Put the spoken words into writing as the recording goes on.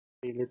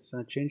Okay, let's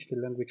change the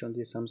language on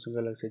the Samsung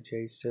Galaxy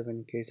J7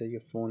 in case that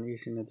your phone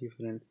is in a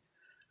different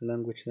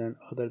language than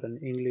other than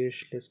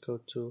English. Let's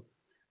go to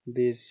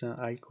this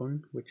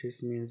icon, which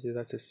is means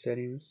that's a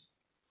settings.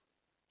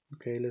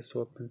 Okay, let's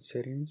open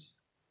settings,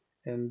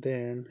 and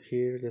then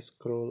here let's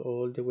scroll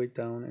all the way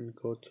down and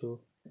go to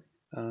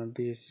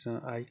this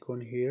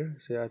icon here,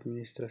 the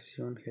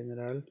Administración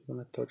General. I'm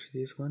gonna touch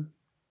this one,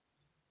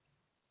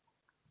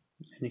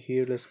 and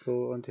here let's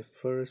go on the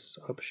first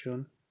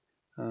option.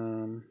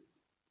 Um,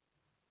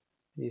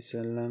 is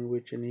a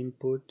language and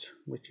input,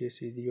 which is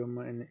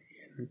idioma and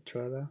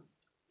entrada.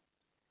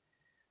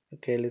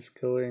 Okay, let's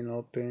go and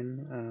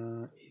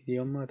open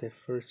idioma, the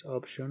first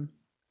option,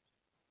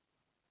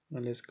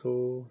 and let's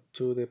go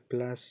to the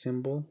plus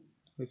symbol.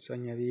 Let's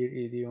añadir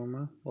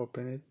idioma,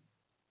 open it,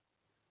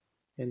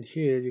 and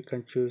here you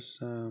can choose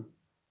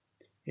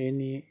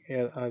any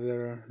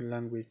other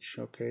language,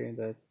 okay,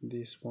 that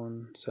this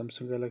one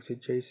Samsung Galaxy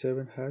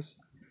J7 has,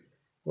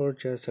 or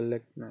just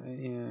select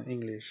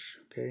English.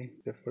 Okay,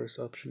 the first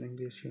option,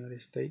 English,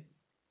 United States.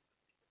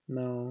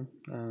 Now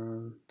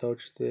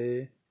touch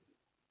the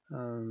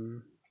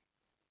um,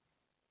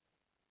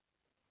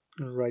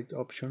 right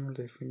option,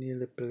 definir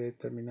el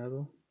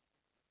predeterminado.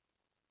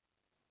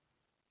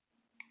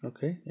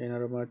 Okay, and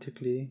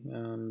automatically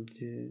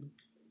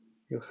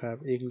you have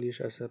English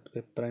as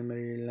the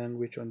primary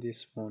language on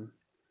this phone.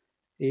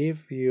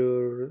 If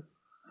your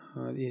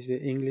if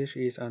the English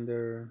is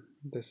under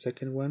the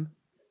second one,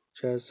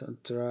 just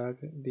drag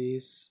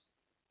this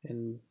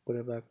and put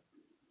it back,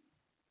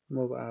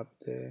 move up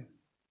the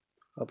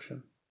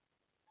option.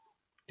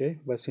 Okay,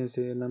 but since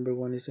the number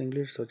one is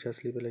English, so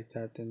just leave it like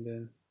that, and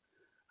then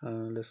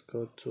let's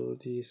go to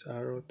this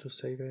arrow to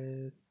save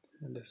it,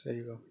 and there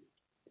you go.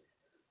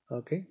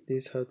 Okay,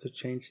 this is how to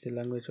change the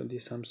language on the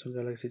Samsung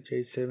Galaxy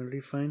J7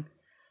 Refine.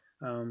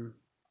 Um,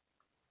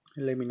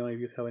 Let me know if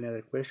you have any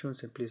other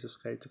questions, and please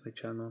subscribe to my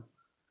channel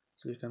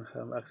so you can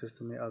have access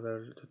to my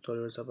other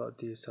tutorials about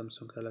the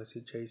Samsung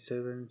Galaxy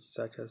J7,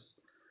 such as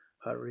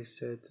hard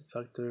reset,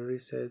 factory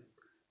reset,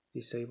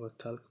 disable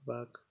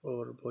talkback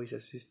or voice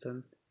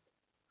assistant,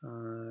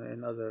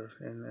 and other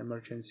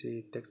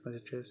emergency text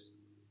messages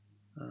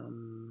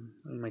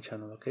in my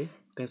channel. Okay,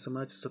 thanks so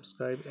much.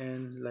 Subscribe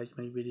and like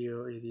my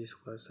video if this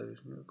was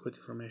good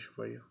information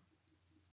for you.